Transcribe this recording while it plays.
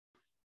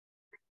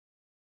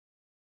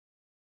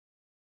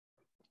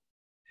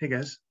Hey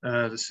guys,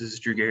 this is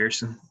Drew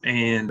Garrison,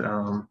 and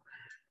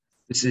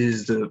this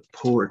is the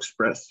Polar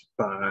Express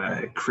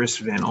by Chris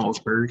Van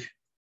Allsburg.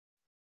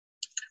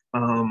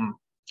 Um,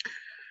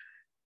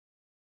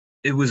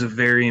 it was a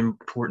very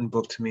important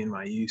book to me in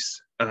my youth.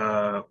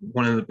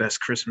 One of the best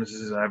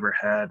Christmases I ever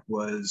had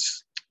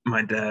was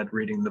my dad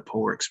reading the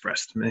Polar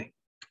Express to me.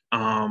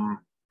 Um,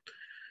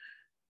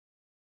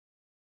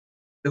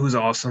 it was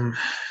awesome.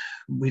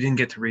 We didn't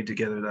get to read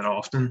together that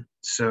often,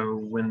 so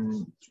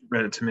when he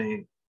read it to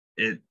me,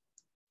 it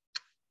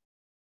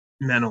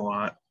meant a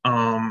lot.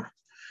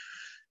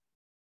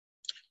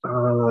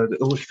 The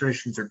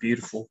illustrations are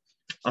beautiful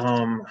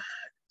in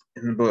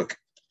the book.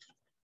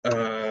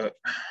 Uh,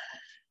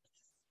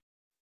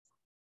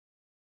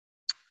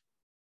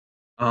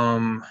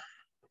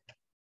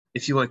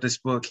 if you like this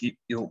book,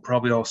 you'll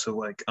probably also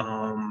like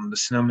The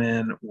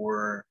Snowman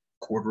or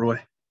Corduroy.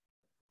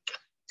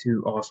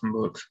 Two awesome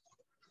books.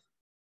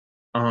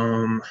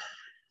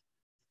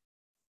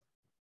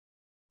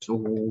 There's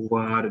a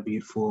lot of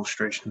beautiful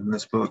illustrations in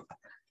this book.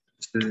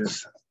 This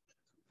is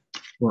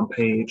one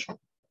page.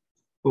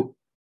 Oh,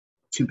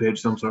 2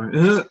 pages, I'm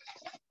sorry.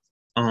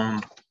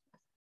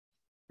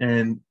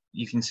 And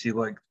you can see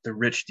like the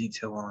rich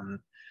detail on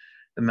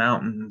the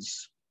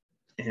mountains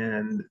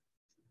and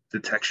the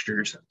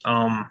textures.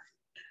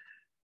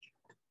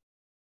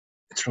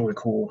 It's really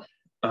cool.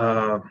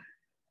 An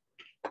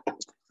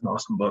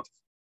awesome book.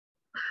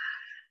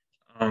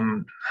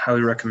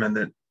 Highly recommend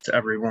it to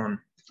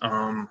everyone.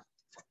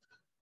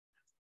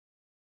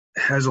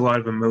 It has a lot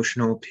of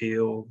emotional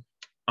appeal.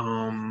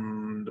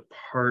 The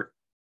part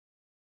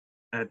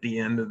at the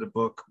end of the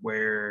book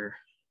where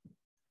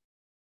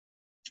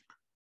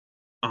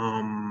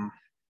the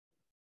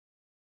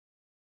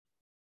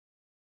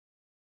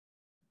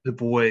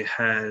boy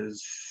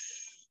has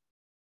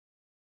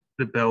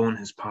the bell in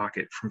his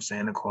pocket from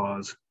Santa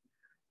Claus.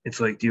 It's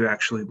like, do you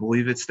actually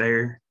believe it's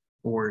there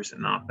or is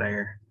it not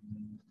there?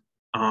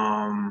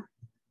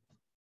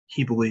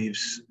 He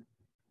believes,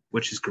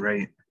 which is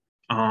great.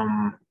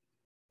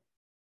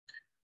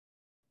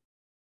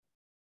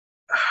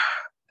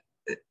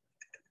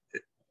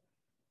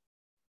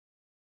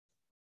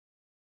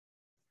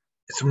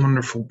 It's a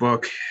wonderful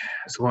book.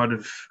 There's a lot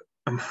of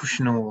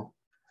emotional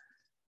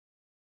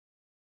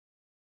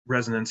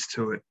resonance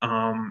to it.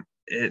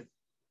 It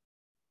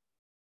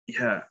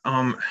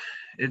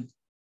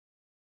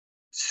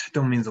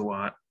still means a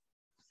lot.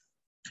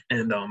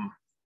 And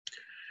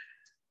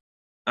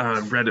I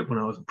read it when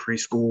I was in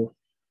preschool.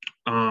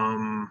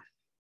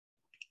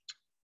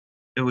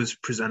 It was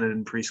presented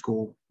in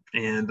preschool,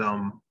 and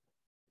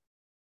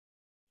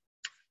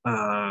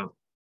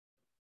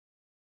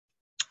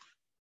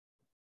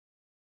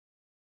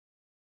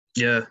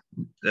yeah,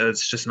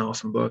 it's just an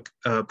awesome book.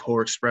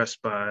 Polar Express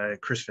by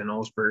Chris Van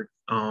Allsburg.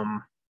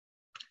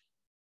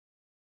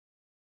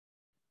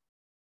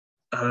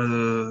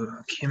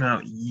 Came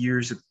out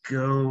years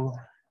ago.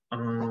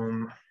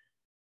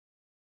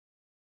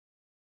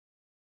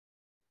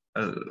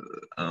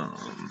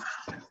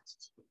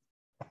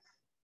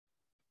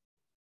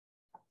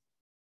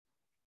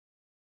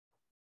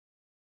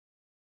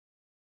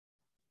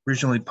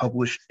 Originally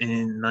published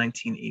in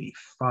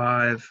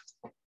 1985.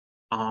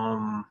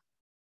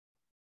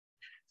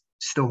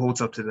 Still holds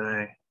up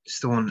today.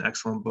 Still an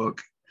excellent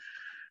book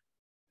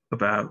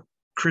about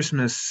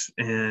Christmas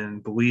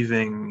and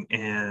believing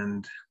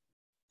and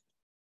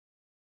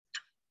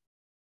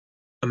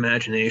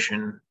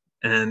imagination,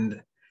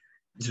 and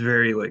it's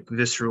very like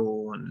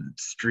visceral and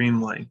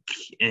dreamlike,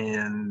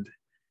 and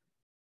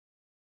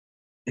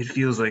it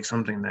feels like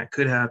something that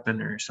could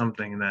happen or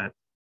something that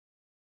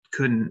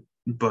couldn't,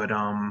 but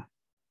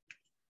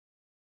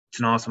it's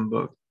an awesome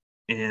book,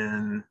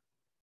 and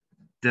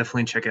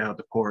definitely check out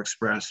The Polar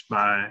Express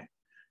by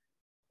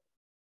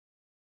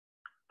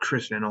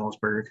Chris Van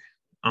Allsburg.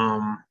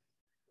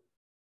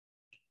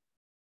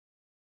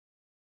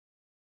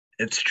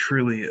 It's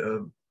truly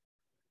a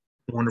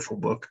wonderful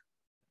book.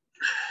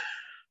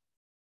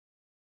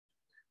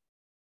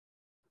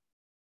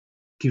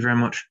 Thank you very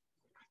much.